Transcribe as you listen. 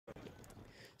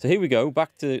So here we go,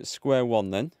 back to square one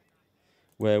then,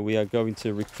 where we are going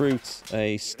to recruit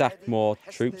a stack more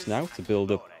troops now to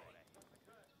build up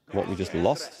what we just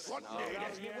lost.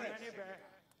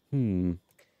 We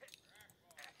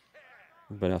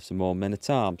better have some more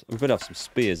men-at-arms. We better have some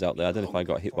spears out there. I don't know if I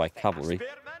got hit by cavalry.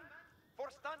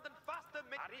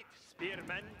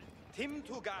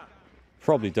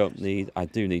 Probably don't need... I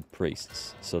do need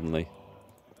priests, suddenly.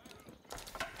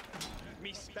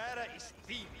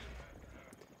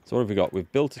 So what have we got? We've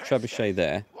built a trebuchet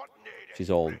there, which is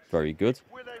all very good.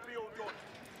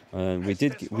 And we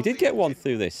did get one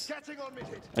through this,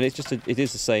 and it's just it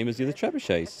is the same as the other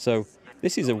trebuchets. So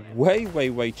this is a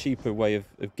way cheaper way of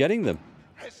getting them,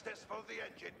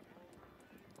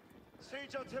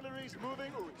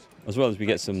 as well as we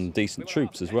get some decent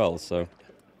troops as well. So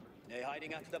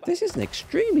this is an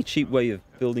extremely cheap way of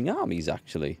building armies,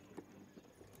 actually.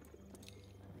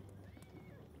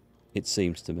 It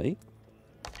seems to me.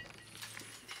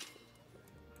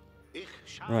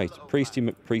 Right, Priesty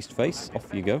McPriestface,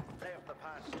 off you go.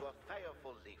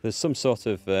 There's some sort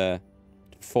of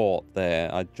fort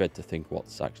there. I dread to think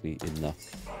what's actually in that.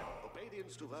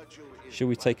 Should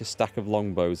we take a stack of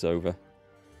longbows over?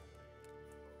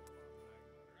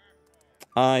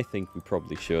 I think we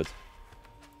probably should.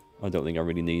 I don't think I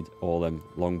really need all them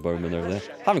longbowmen over there.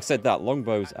 Having said that,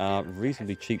 longbows are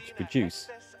reasonably cheap to produce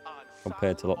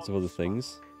compared to lots of other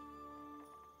things.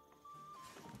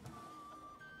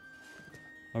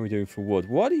 How are we doing for wood?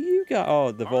 What do you got?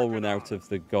 Oh, they've all run out of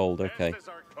the gold. Okay.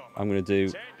 I'm going to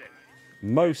do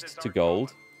most to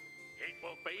gold.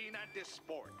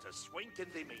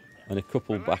 And a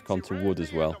couple back onto wood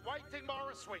as well.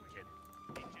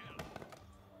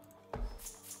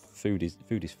 Food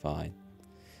is fine.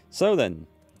 So then,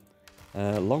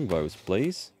 longbows,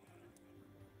 please.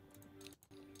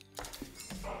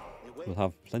 We'll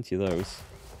have plenty of those.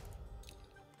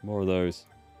 More of those.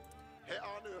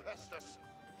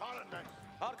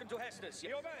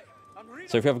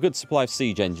 So if we have a good supply of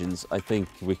siege engines, I think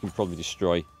we can probably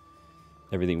destroy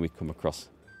everything we come across.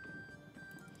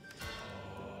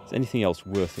 Is there anything else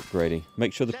worth upgrading?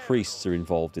 Make sure the priests are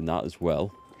involved in that as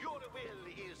well.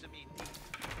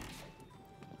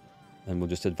 And we'll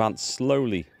just advance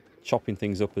slowly, chopping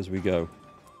things up as we go.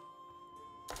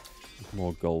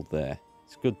 More gold there.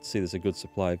 It's good to see there's a good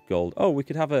supply of gold. Oh, we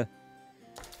could have a...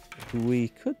 We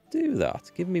could do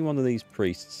that. Give me one of these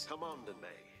priests.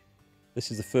 This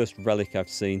is the first relic I've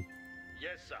seen.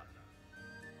 Yes, sir.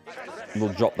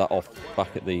 We'll drop that off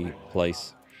back at the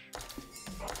place.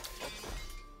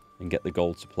 And get the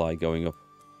gold supply going up.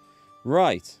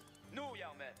 Right.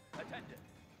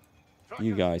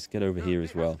 You guys, get over here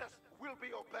as well.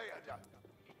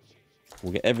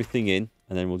 We'll get everything in,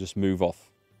 and then we'll just move off.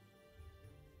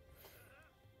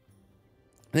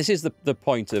 This is the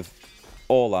point of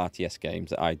all RTS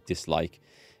games that I dislike.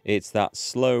 It's that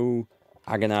slow,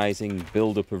 agonizing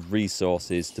build-up of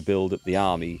resources to build up the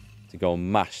army to go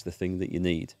and mash the thing that you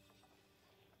need.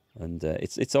 And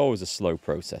it's always a slow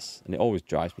process, and it always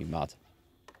drives me mad.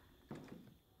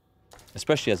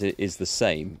 Especially as it is the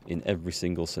same in every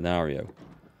single scenario.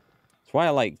 That's why I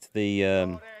liked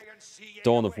the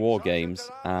Dawn of War games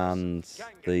and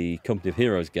the Company of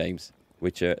Heroes games,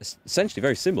 which are essentially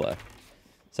very similar.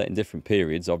 Set in different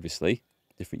periods, obviously,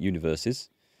 different universes.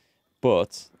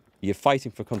 But you're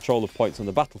fighting for control of points on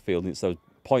the battlefield, and it's those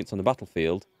points on the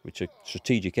battlefield, which are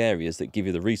strategic areas that give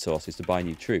you the resources to buy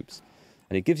new troops.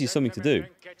 And it gives you something to do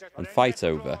and fight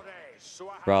over,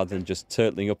 rather than just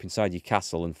turtling up inside your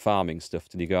castle and farming stuff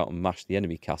till you go out and mash the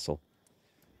enemy castle.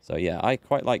 So yeah, I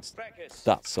quite like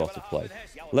that sort of play.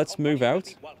 Let's move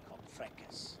out.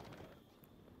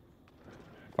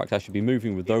 In fact, I should be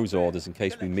moving with those orders in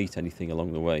case we meet anything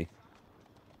along the way.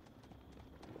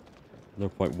 No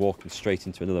point walking straight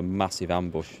into another massive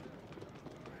ambush.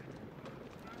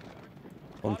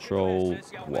 Control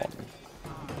 1.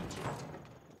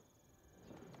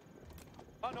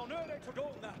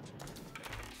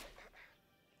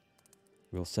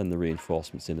 We'll send the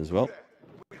reinforcements in as well.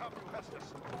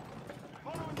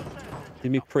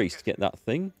 Did my priest get that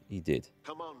thing? He did.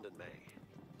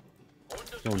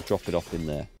 Go and drop it off in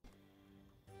there.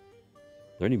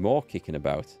 Are there any more kicking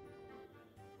about?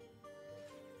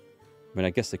 I mean, I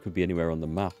guess they could be anywhere on the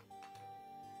map.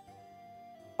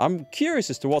 I'm curious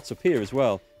as to what's up here as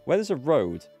well. Where there's a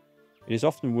road, it is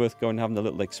often worth going and having a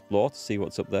little explore to see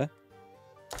what's up there.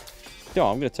 No,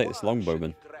 I'm going to take this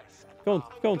longbowman. Go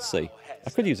and see. I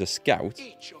could use a scout.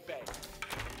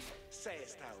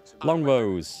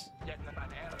 Longbows.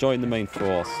 Join the main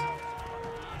force.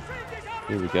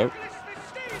 Here we go.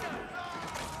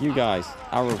 You guys,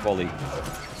 arrow volley.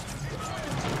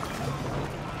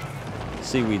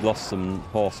 see we lost some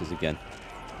horses again.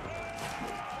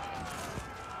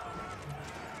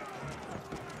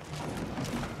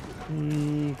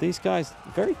 These guys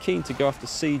very keen to go after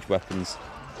siege weapons.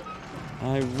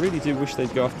 I really do wish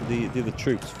they'd go after the other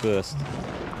troops first.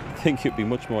 I think it'd be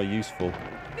much more useful.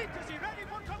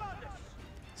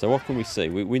 So what can we see?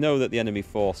 We know that the enemy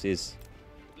force is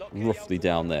roughly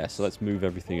down there, so let's move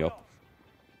everything up.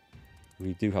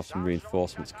 We do have some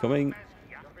reinforcements coming.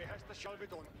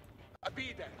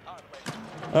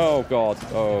 Oh god,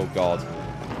 oh god.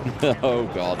 Oh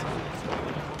god.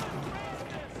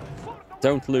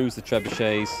 Don't lose the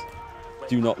trebuchets.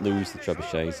 Do not lose the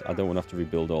trebuchets. I don't want to have to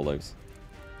rebuild all those.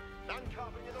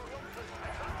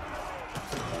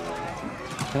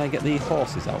 Can I get the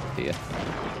horses out here?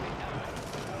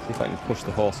 See if I can push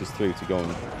the horses through to go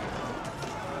and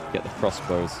get the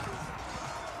crossbows.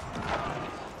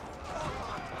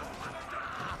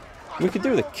 We could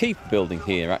do with a keep building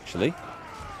here, actually.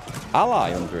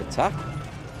 Ally under attack.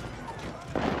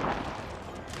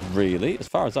 Really? As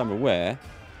far as I'm aware,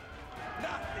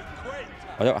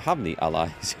 I don't have any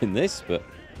allies in this, but...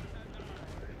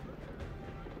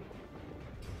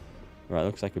 Right,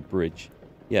 looks like a bridge.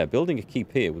 Yeah, building a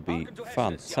keep here would be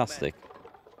fantastic.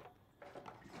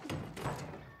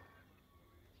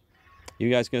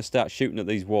 You guys going to start shooting at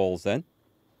these walls then?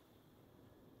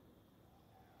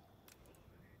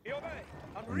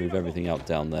 Move everything out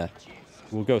down there.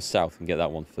 We'll go south and get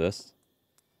that one first.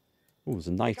 Oh, there's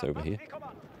a knight over here.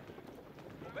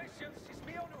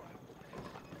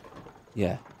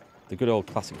 Yeah, the good old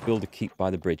classic build a keep by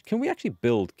the bridge. Can we actually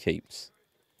build keeps?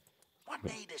 What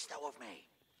needest thou of me?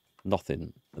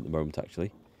 Nothing at the moment,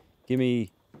 actually. Give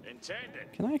me...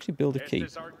 Can I actually build a keep?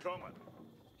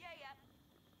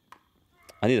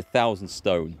 I need 1,000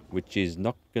 stone, which is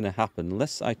not going to happen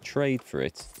unless I trade for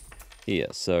it here.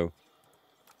 So,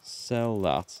 sell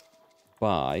that.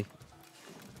 Buy.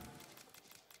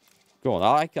 Go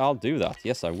on, I'll do that.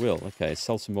 Yes, I will. Okay,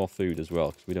 sell some more food as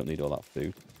well, because we don't need all that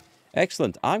food.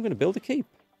 Excellent. I'm going to build a keep.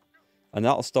 And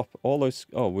that'll stop all those...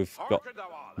 Oh, we've got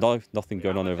nothing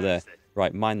going on over there.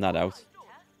 Right, mine that out.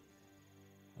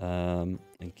 And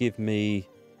give me...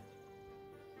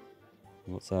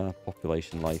 What's our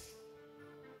population like?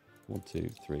 1, 2,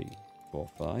 3, 4,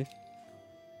 5.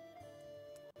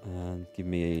 And give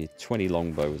me 20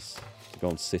 longbows to go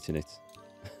and sit in it.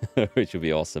 Which would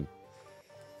be awesome.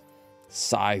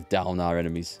 Scythe down our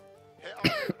enemies.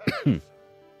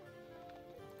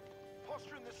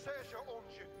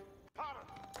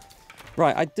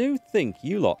 Right, I do think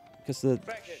you lot, because the...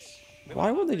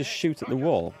 Why won't they just shoot at the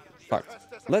wall? In fact,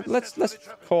 let's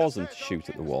cause them to shoot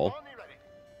at the wall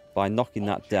by knocking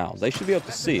that down. They should be able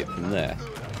to see it from there.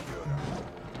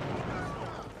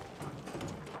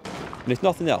 And if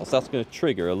nothing else, that's going to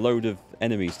trigger a load of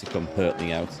enemies to come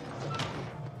hurtling out.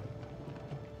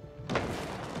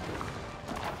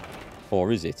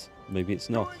 Or is it? Maybe it's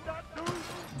not.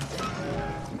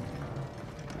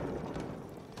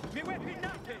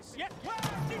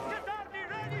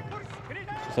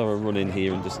 Let's have a run in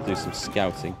here and just do some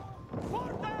scouting.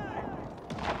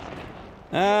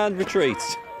 And retreat!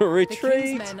 Retreat! The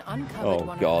King's men uncovered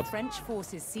one God. of the French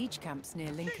forces' siege camps near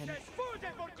Lincoln.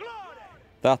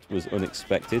 That was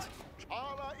unexpected.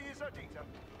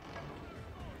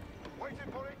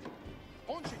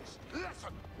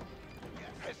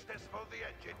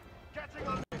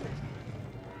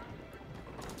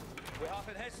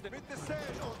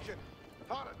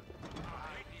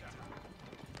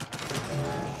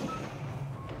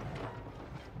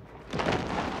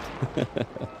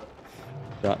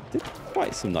 That did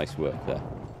quite some nice work there.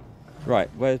 Right,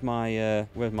 where's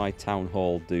my town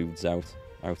hall dudes out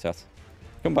at?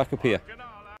 Come back up here.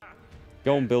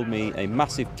 Go and build me a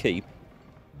massive keep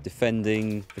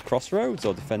defending the crossroads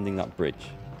or defending that bridge.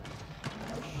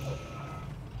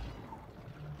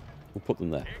 We'll put them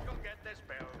there.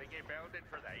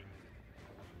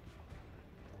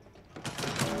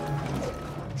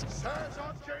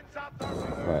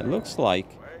 Right, looks like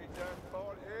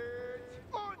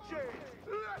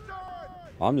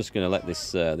I'm just going to let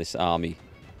this army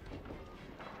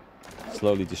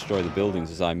slowly destroy the buildings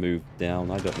as I move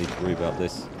down. I don't need to worry about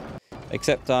this.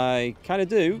 Except I kind of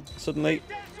do, suddenly,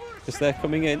 because they're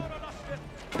coming in.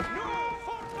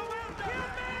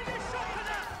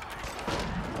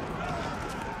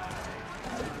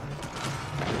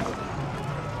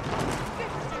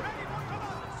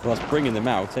 Well, that's bringing them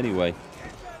out anyway.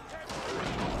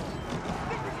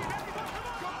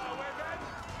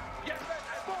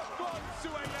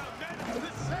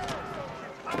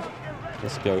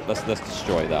 Let's go. Let's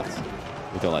destroy that.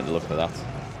 We don't like the look of that.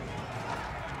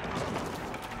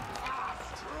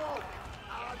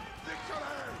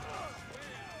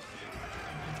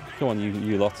 Come on,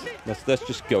 you lot. Let's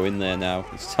just go in there now.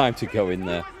 It's time to go in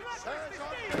there.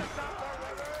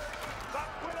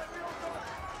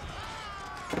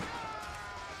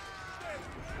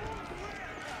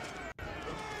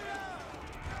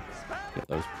 Get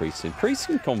those priests in. Priests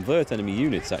can convert enemy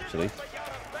units, actually.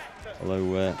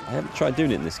 Although, I haven't tried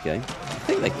doing it in this game. I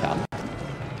think they can.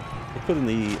 They could in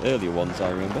the earlier ones,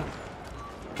 I remember.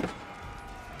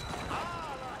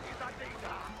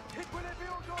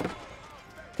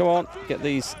 Come on, get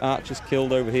these archers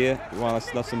killed over here while I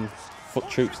still have some foot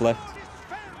troops left.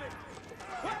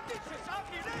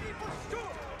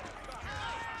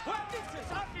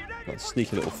 Got a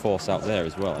sneaky little force out there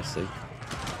as well, I see.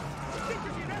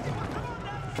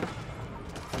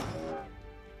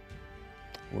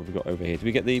 What have we got over here? Do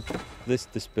we get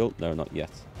this built? No, not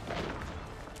yet.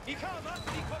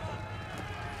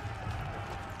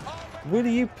 Will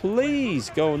you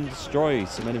please go and destroy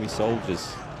some enemy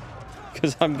soldiers?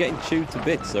 Because I'm getting chewed to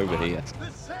bits over here.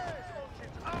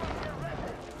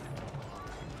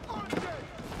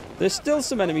 There's still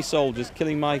some enemy soldiers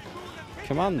killing my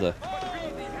commander.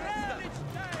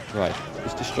 Right,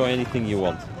 just destroy anything you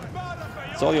want.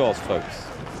 It's all yours, folks.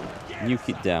 Nuke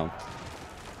it down.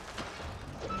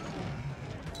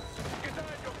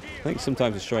 I think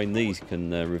sometimes destroying these can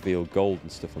reveal gold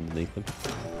and stuff underneath them.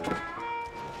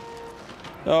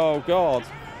 Oh, God.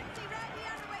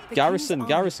 Garrison.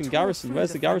 Where's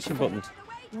the garrison button?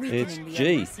 It's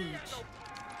G.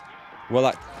 Well,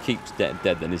 that keeps dead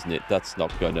then, isn't it? That's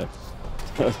not gonna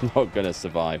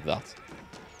survive that.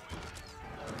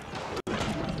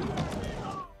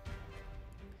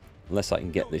 Unless I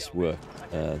can get this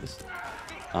this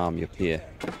army up here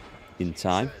in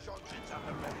time.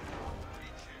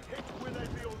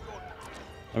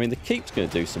 I mean, the keep's going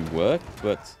to do some work,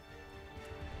 but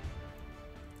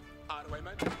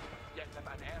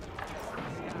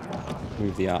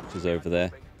move the archers over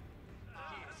there.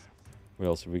 What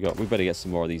else have we got? We better get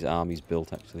some more of these armies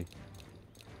built, actually.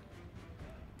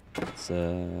 That's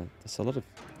a lot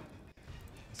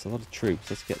of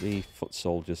troops. Let's get the foot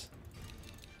soldiers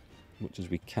as much as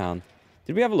we can.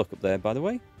 Did we have a look up there, by the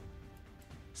way?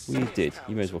 We did.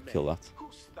 You may as well kill that.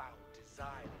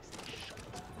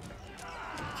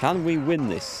 Can we win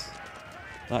this?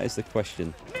 That is the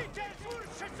question.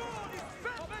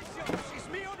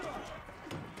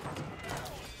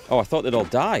 Oh, I thought they'd all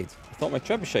died. I thought my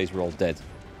trebuchets were all dead.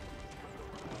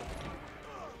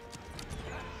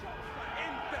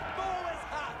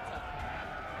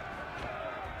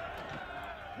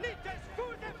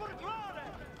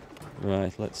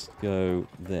 Right, let's go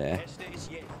there.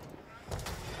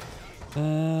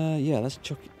 Yeah, let's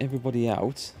chuck everybody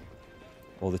out.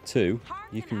 Or the two.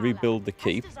 You can rebuild the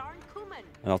keep.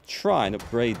 And I'll try and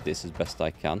upgrade this as best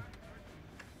I can.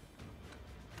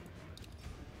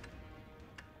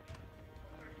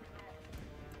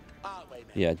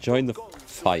 Yeah, join the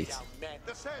fight.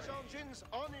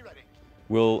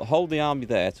 We'll hold the army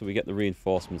there till we get the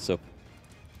reinforcements up.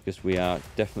 Because we are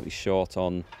definitely short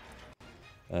on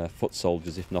foot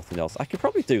soldiers, if nothing else. I could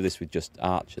probably do this with just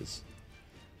archers.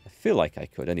 I feel like I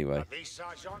could anyway.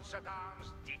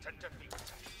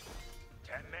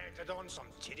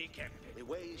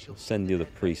 We'll send the other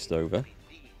priest over.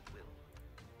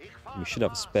 We should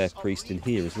have a spare priest in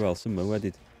here as well somewhere.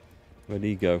 Where'd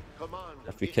he go?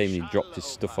 After he came and he dropped his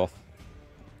stuff off.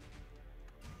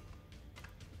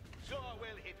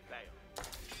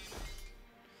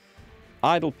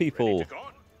 Idle people.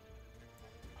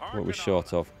 What are we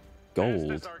short of?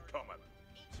 Gold.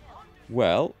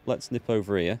 Well, let's nip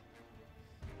over here.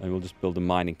 And we'll just build a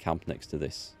mining camp next to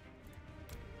this.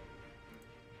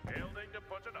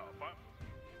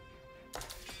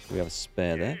 We have a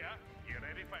spare there.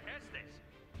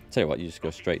 Tell you what, you just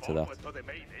go straight to that.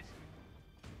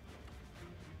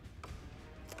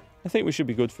 I think we should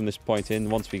be good from this point in.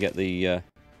 Once we get the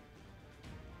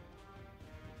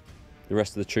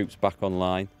rest of the troops back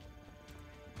online,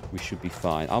 we should be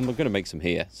fine. I'm going to make some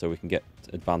here so we can get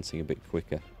advancing a bit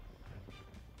quicker.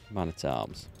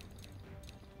 Man-at-arms.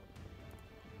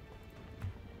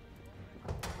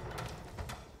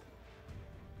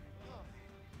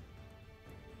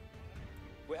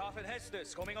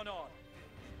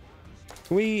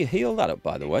 Can we heal that up,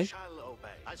 by the way?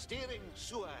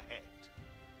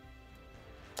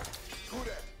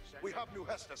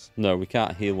 No, we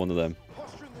can't heal one of them.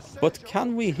 But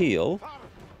can we heal?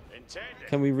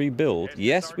 Can we rebuild?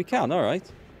 Yes, we can. All right.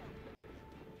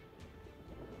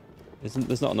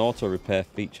 There's not an auto repair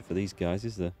feature for these guys,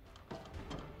 is there?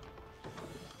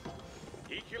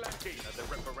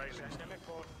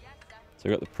 So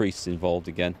we've got the priests involved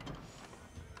again.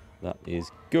 That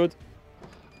is good.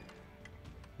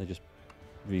 They're just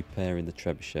repairing the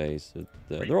trebuchets.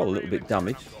 They're all a little bit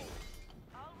damaged.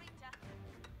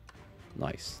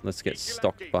 Nice. Let's get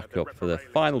stocked back up for the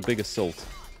final big assault.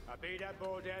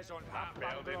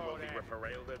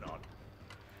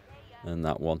 And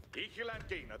that one.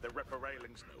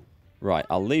 Right,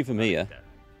 I'll leave them here.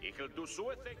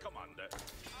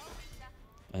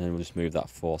 And then we'll just move that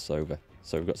force over.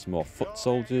 So we've got some more foot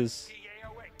soldiers.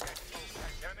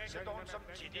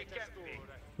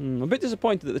 I'm a bit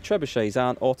disappointed that the trebuchets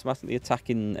aren't automatically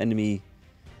attacking enemy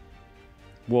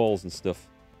walls and stuff.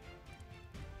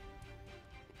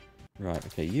 Right,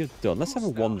 okay, you're done. Let's have a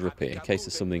wander up here in case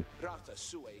there's something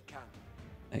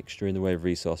extra in the way of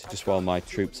resources, just while my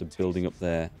troops are building up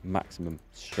their maximum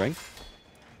strength.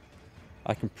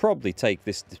 I can probably take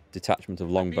this detachment of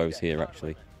longbows here,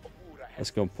 actually.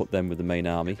 Let's go and put them with the main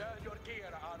army.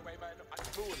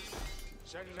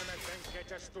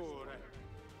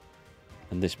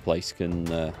 And this place can...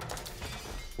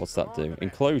 what's that do?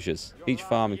 Enclosures. Each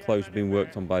farm enclosure being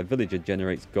worked on by a villager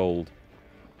generates gold.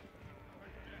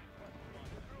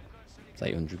 It's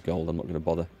 800 gold, I'm not going to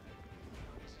bother.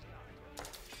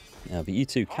 Yeah, but you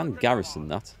two can garrison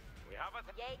that.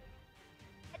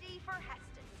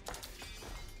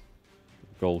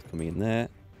 Gold coming in there.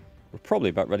 We're probably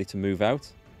about ready to move out.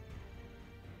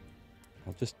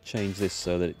 I'll just change this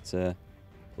so that it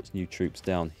puts new troops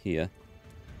down here.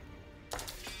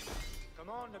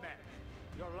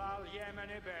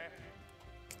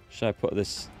 Should I put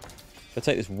this... Should I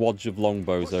take this wadge of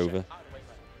longbows over?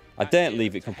 I daren't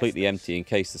leave it completely empty in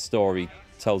case the story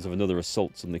tells of another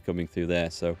assault suddenly coming through there,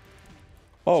 so...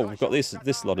 Oh, we've got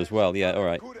this lot as well. Yeah,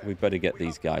 alright. We better get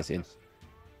these guys in.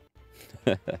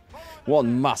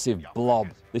 One massive blob.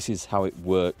 This is how it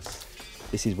works.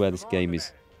 This is where this game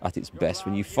is at its best.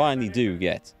 When you finally do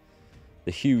get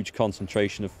the huge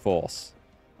concentration of force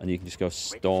and you can just go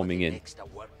storming in.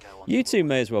 You two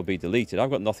may as well be deleted. I've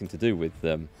got nothing to do with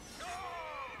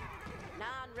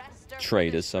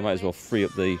traders, so I might as well free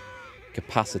up the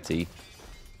capacity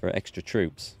for extra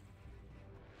troops.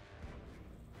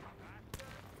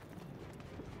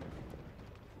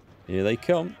 Here they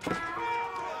come.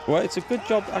 Well, it's a good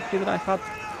job, actually, that I had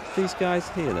these guys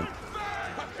here, then.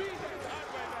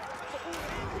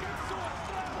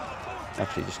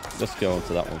 Actually, just let's go on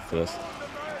to that one first.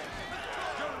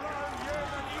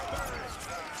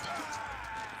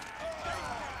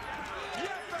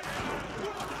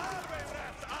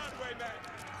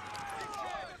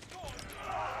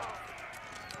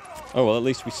 Oh, well, at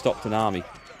least we stopped an army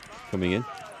coming in.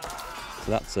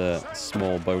 So that's a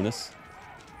small bonus.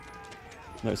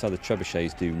 Notice how the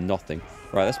trebuchets do nothing.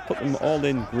 Right, let's put them all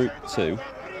in group 2. So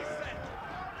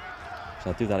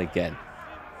I'll do that again.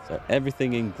 So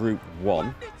everything in group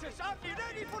 1.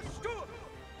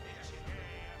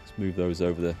 Let's move those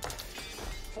over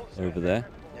there.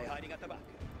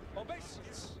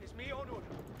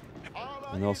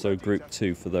 And also group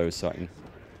 2 for those so I can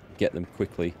get them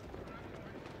quickly.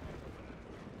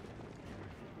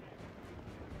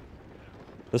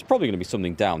 There's probably going to be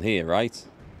something down here, right?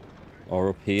 Or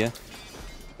up here,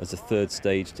 as a third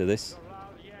stage to this.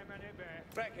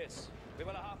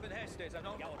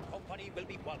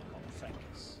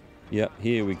 Yep,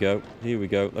 here we go. Here we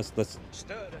go. Let's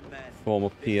form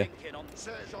up here.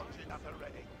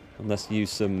 And let's use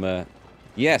some...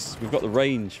 yes, we've got the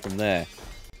range from there.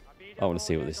 I want to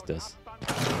see what this does.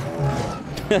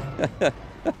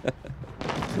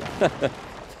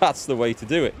 That's the way to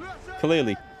do it.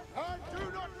 Clearly.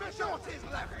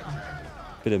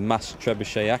 Bit of mass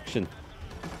trebuchet action.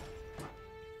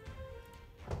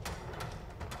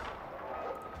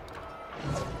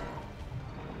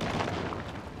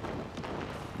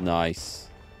 Nice.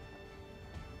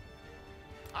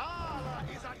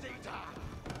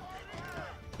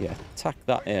 Yeah, attack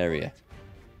that area.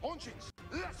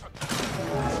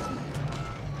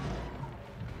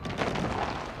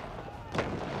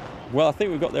 Well, I think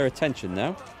we've got their attention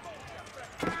now.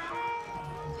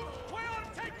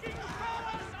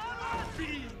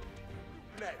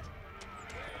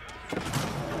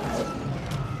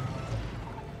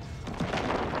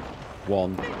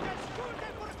 One.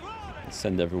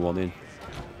 Send everyone in.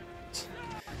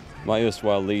 My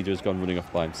erstwhile leader has gone running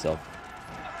off by himself.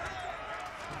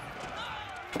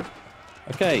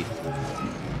 Okay.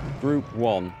 Group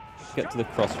 1. Get to the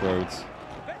crossroads.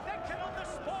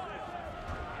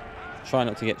 Try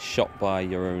not to get shot by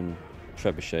your own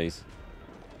trebuchets.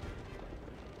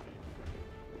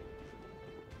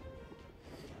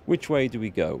 Which way do we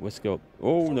go? Let's go.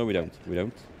 Oh, no, we don't. We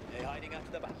don't.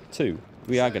 2.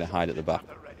 We are going to hide at the back.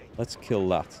 Let's kill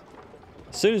that.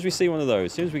 As soon as we see one of those,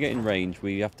 as soon as we get in range,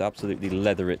 we have to absolutely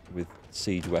leather it with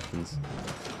siege weapons.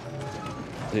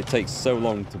 It takes so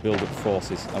long to build up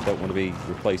forces. I don't want to be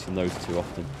replacing those too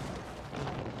often.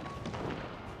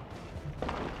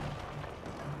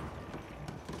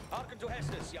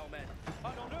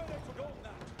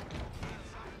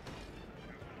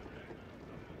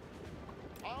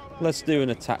 Let's do an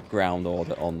attack ground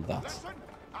order on that.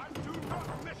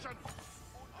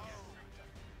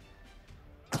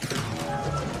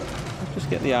 Let's just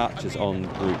get the archers on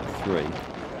group 3.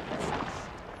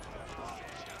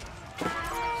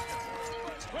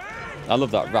 I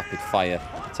love that rapid fire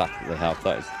attack that they have.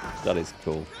 That is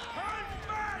cool.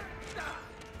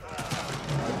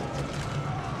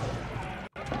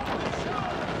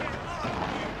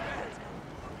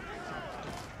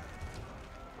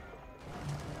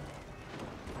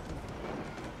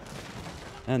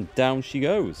 And down she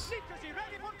goes.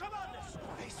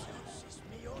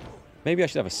 Maybe I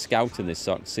should have a scout in this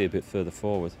so I can see a bit further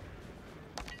forward.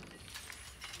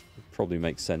 Would probably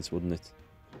make sense, wouldn't it?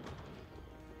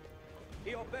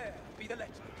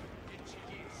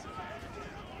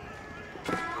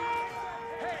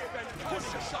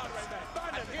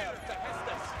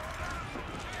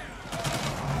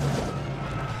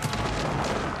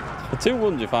 I do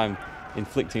wonder if I'm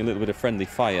inflicting a little bit of friendly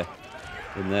fire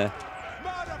in there.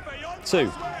 2.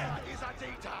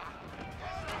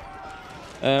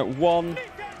 1.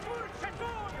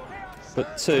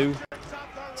 But 2.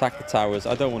 Attack the towers.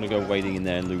 I don't want to go wading in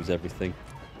there and lose everything.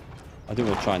 I do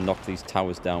want to try and knock these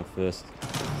towers down first.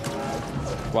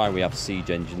 That's why we have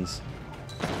siege engines.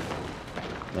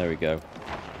 There we go.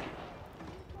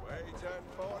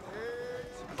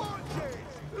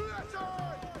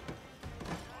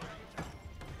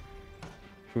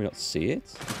 Can we not see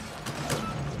it?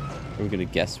 Are we going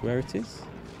to guess where it is?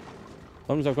 As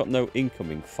long as I've got no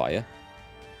incoming fire,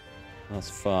 that's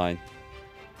fine.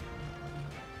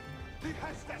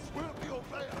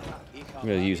 I'm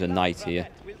going to use a knight here.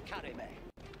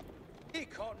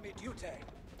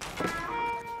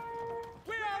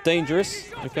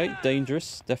 Dangerous. Okay,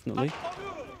 dangerous, definitely.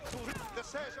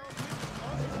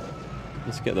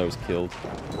 Let's get those killed.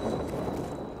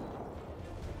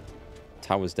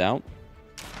 Towers down.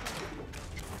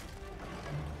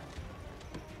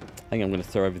 I think I'm going to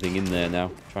throw everything in there now.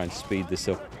 Try and speed this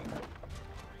up.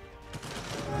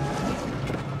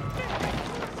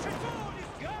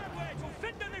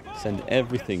 Send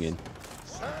everything in.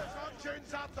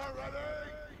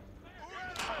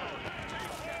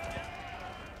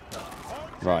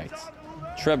 Right.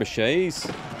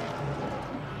 Trebuchets.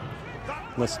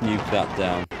 Let's nuke that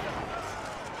down.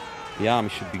 The army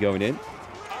should be going in.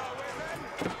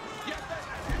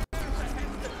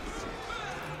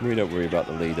 We don't worry about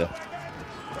the leader.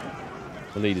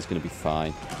 The leader's going to be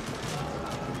fine.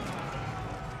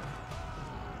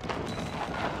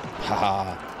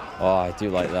 Haha. Oh, I do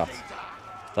like that.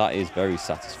 That is very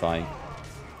satisfying.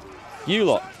 You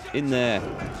lot, in there.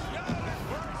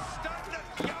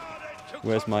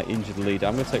 Where's my injured leader?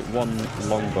 I'm going to take 1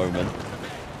 longbowman.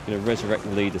 I'm going to resurrect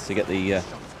the leader to get the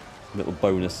little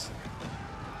bonus.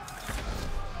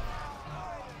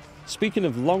 Speaking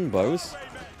of longbows,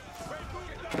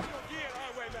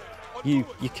 you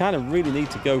kind of really need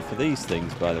to go for these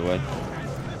things, by the way.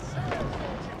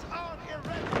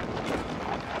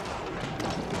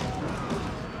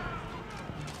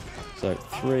 So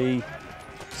 3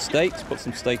 stakes, put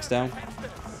some stakes down.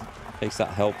 In case that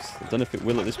helps. I don't know if it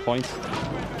will at this point.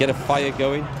 Get a fire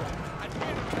going.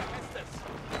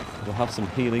 We'll have some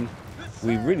healing.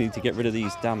 We really need to get rid of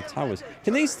these damn towers.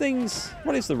 Can these things...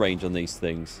 What is the range on these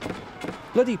things?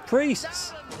 Bloody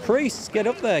priests! Priests, get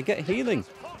up there, get healing.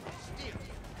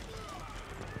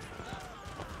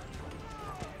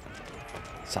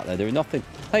 Sat there doing nothing.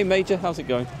 Hey Major, how's it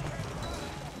going?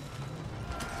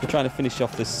 We're trying to finish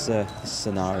off this, this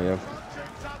scenario.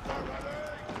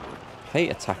 Hate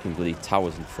attacking bloody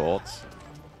towers and forts.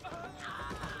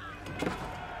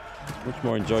 Much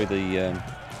more enjoy the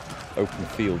open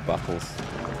field battles.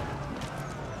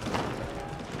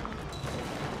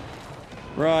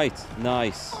 Right,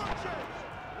 nice.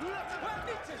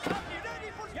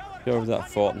 Go over that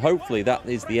fort, and hopefully that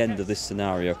is the end of this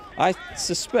scenario. I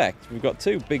suspect we've got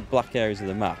 2 big black areas of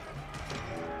the map.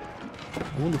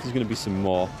 I wonder if there's going to be some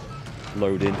more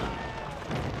load in.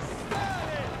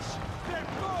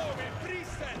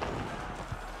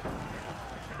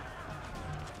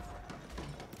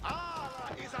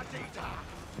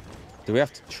 Do we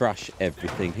have to trash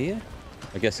everything here?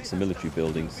 I guess it's the military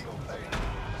buildings.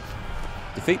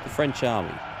 Defeat the French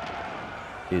army.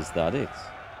 Is that it?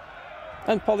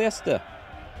 And Polyester,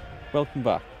 welcome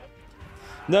back.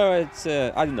 No, it's I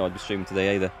didn't know I'd be streaming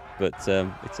today either, but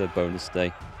it's a bonus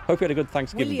day. Hope you had a good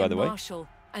Thanksgiving, by the way. Marshall,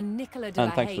 And Nicola de And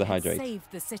la thanks for the Haye had hydrate.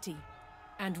 saved the city.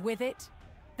 And with it,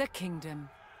 the kingdom.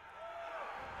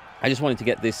 I just wanted to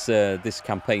get this this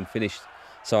campaign finished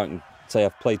so I can say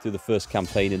I've played through the first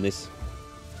campaign in this,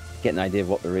 get an idea of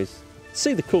what there is.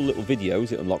 See the cool little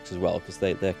videos it unlocks as well, because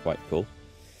they're quite cool.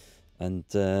 And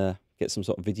get some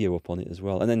sort of video up on it as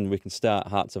well. And then we can start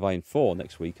Hearts of Iron 4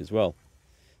 next week as well.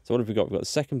 So what have we got? We've got the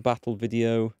second battle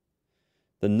video.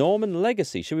 The Norman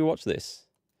Legacy. Should we watch this?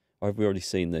 Or have we already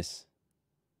seen this?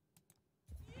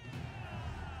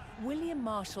 William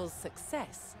Marshall's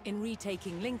success in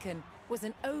retaking Lincoln was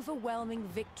an overwhelming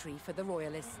victory for the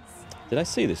Royalists. Did I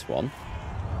see this one?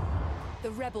 The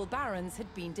rebel barons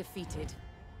had been defeated,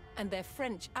 and their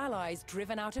French allies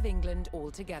driven out of England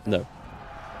altogether. No.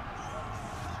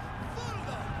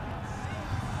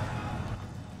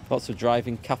 Lots of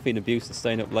driving, caffeine abuse and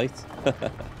staying up late.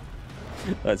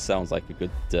 That sounds like a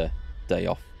good day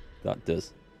off. That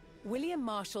does. William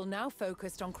Marshall now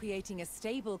focused on creating a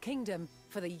stable kingdom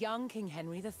for the young King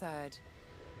Henry III.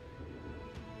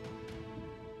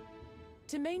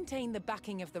 To maintain the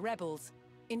backing of the rebels,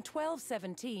 in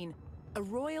 1217, a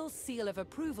royal seal of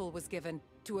approval was given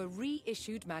to a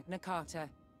reissued Magna Carta,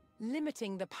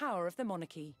 limiting the power of the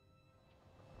monarchy.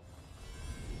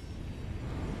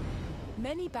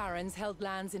 Many barons held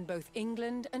lands in both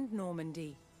England and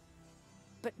Normandy.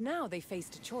 But now they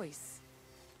faced a choice.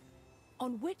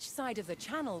 On which side of the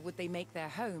Channel would they make their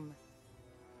home?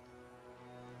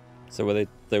 So were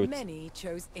Many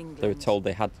chose England. they were told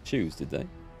they had to choose, did they?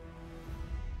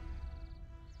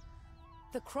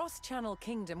 The cross-Channel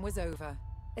kingdom was over,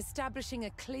 establishing a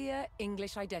clear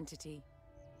English identity.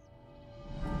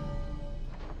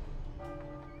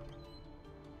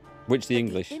 Which the But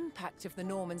English? The impact of the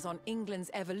Normans on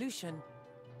England's evolution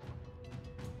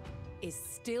is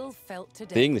still felt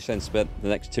today. The English then spent the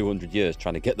next 200 years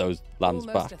trying to get those lands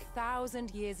Almost back.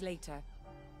 1,000 years later,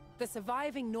 the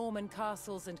surviving Norman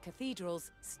castles and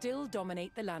cathedrals still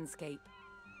dominate the landscape.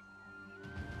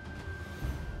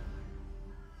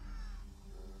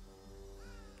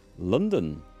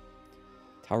 London.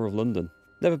 Tower of London.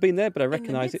 Never been there, but I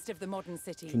recognise it of the modern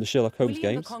city, from the Sherlock Holmes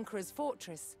William games. the Conqueror's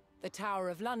fortress, the Tower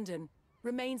of London,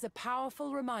 remains a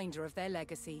powerful reminder of their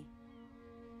legacy.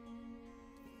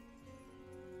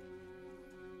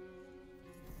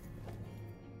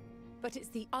 But it's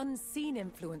the unseen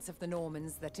influence of the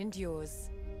Normans that endures.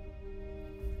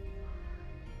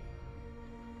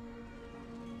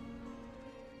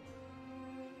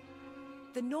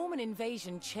 The Norman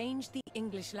invasion changed the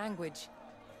English language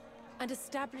and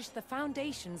established the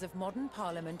foundations of modern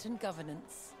parliament and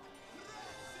governance.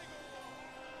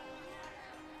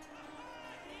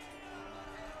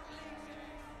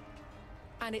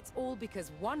 And it's all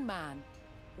because one man,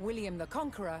 William the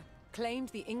Conqueror, claimed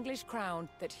the English crown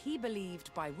that he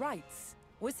believed by rights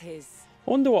was his.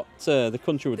 I wonder what the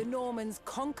country would... The Normans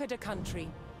conquered a country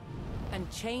and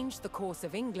changed the course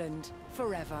of England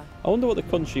forever. I wonder what the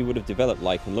country would have developed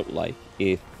like and looked like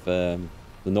if the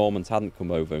Normans hadn't come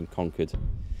over and conquered.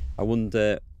 I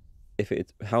wonder if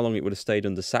how long it would have stayed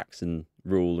under Saxon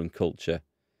rule and culture,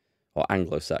 or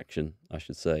Anglo-Saxon, I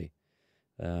should say.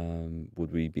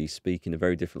 Would we be speaking a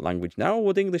very different language now, or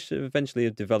would English eventually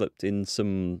have developed in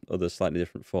some other slightly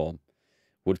different form?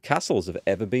 Would castles have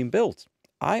ever been built?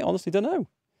 I honestly don't know.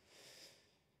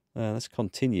 Let's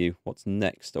continue. What's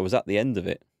next? Or was that the end of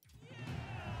it?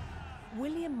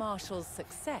 William Marshall's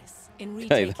success in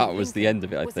retaking that was the end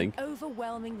of it, I was think. An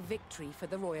overwhelming victory for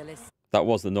the Royalists. That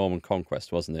was the Norman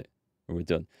conquest, wasn't it? When we're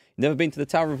done. Never been to the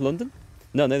Tower of London?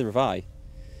 No, neither have I.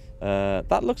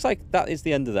 That looks like that is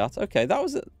the end of that. Okay, that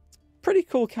was a pretty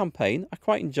cool campaign. I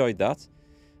quite enjoyed that.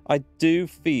 I do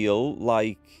feel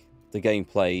like the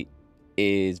gameplay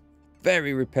is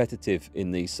very repetitive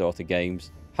in these sort of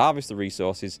games. Harvest the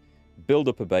resources, build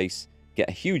up a base, get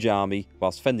a huge army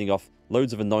whilst fending off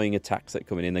loads of annoying attacks that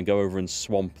come in, and then go over and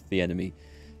swamp the enemy.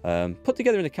 Put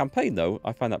together in a campaign, though,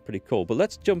 I find that pretty cool. But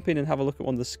let's jump in and have a look at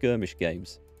one of the skirmish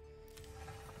games.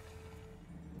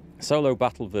 Solo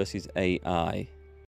battle versus AI.